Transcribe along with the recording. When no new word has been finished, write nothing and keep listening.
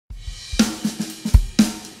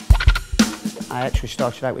I actually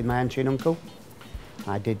started out with my auntie and uncle.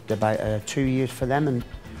 I did about 2 years for them and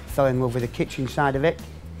fell in love with the kitchen side of it.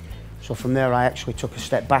 So from there I actually took a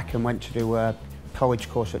step back and went to do a college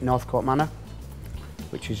course at Northcote Manor,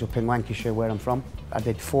 which is up in Lancashire where I'm from. I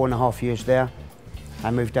did 4.5 years there.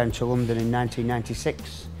 I moved down to London in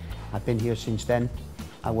 1996. I've been here since then.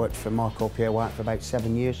 I worked for Marco Pierre White for about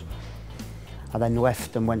 7 years. I then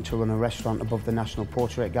left and went to run a restaurant above the National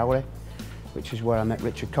Portrait Gallery, which is where I met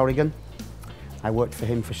Richard Corrigan. I worked for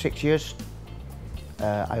him for 6 years.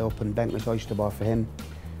 I opened Bentley's Oyster Bar for him.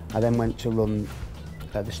 I then went to run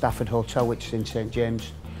the Stratford Hotel, which is in St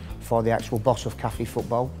James, for the actual boss of Café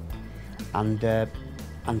Football.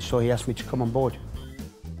 And so he asked me to come on board.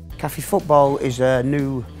 Café Football is a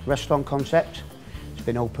new restaurant concept. It's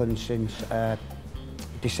been open since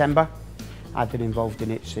December. I've been involved in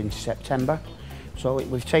it since September. So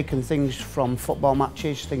we've taken things from football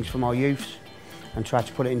matches, things from our youths, and tried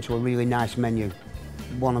to put it into a really nice menu.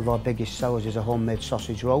 One of our biggest sellers is a homemade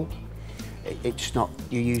sausage roll. It's not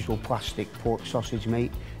your usual plastic pork sausage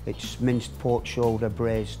meat. It's minced pork shoulder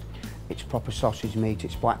braised. It's proper sausage meat,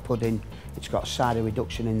 it's black pudding, it's got a cider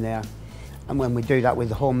reduction in there. And when we do that with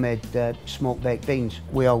the homemade smoked baked beans,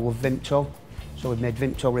 we all love Vimto. So we've made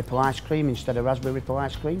Vimto ripple ice cream instead of raspberry ripple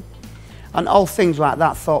ice cream. And all things like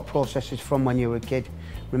that, thought processes from when you were a kid.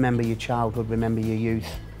 Remember your childhood, remember your youth.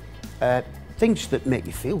 Things that make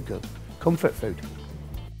you feel good, comfort food.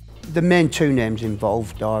 The main two names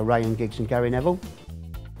involved are Ryan Giggs and Gary Neville.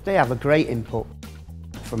 They have a great input.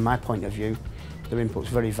 From my point of view, their input's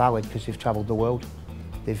very valid because they've travelled the world.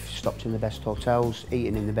 They've stopped in the best hotels,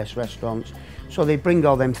 eaten in the best restaurants. So they bring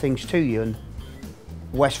all them things to you, and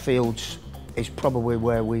Westfields is probably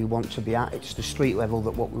where we want to be at. It's the street level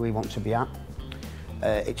that what we want to be at.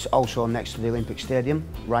 It's also next to the Olympic Stadium.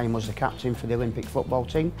 Ryan was the captain for the Olympic football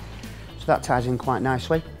team. So that ties in quite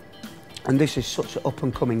nicely. And this is such an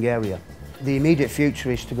up-and-coming area. The immediate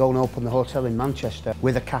future is to go and open the hotel in Manchester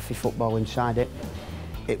with a Café Football inside it.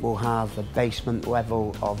 It will have a basement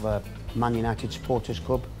level of a Man United supporters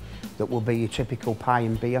club that will be your typical pie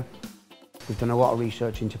and beer. We've done a lot of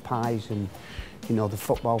research into pies and, you know, the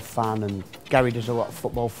football fan, and Gary does a lot of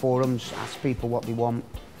football forums, asks people what they want.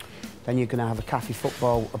 Then you're going to have a Café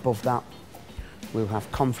Football above that. We'll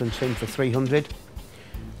have conferencing for 300.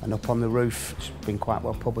 And up on the roof, it's been quite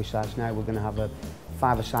well publicised now, we're going to have a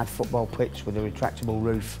five-a-side football pitch with a retractable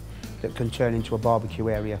roof that can turn into a barbecue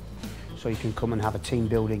area. So you can come and have a team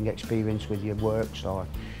building experience with your works, or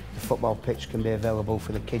the football pitch can be available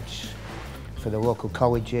for the kids, for the local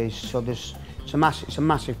colleges. So it's a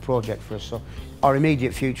massive project for us. So our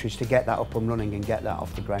immediate future is to get that up and running and get that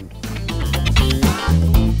off the ground.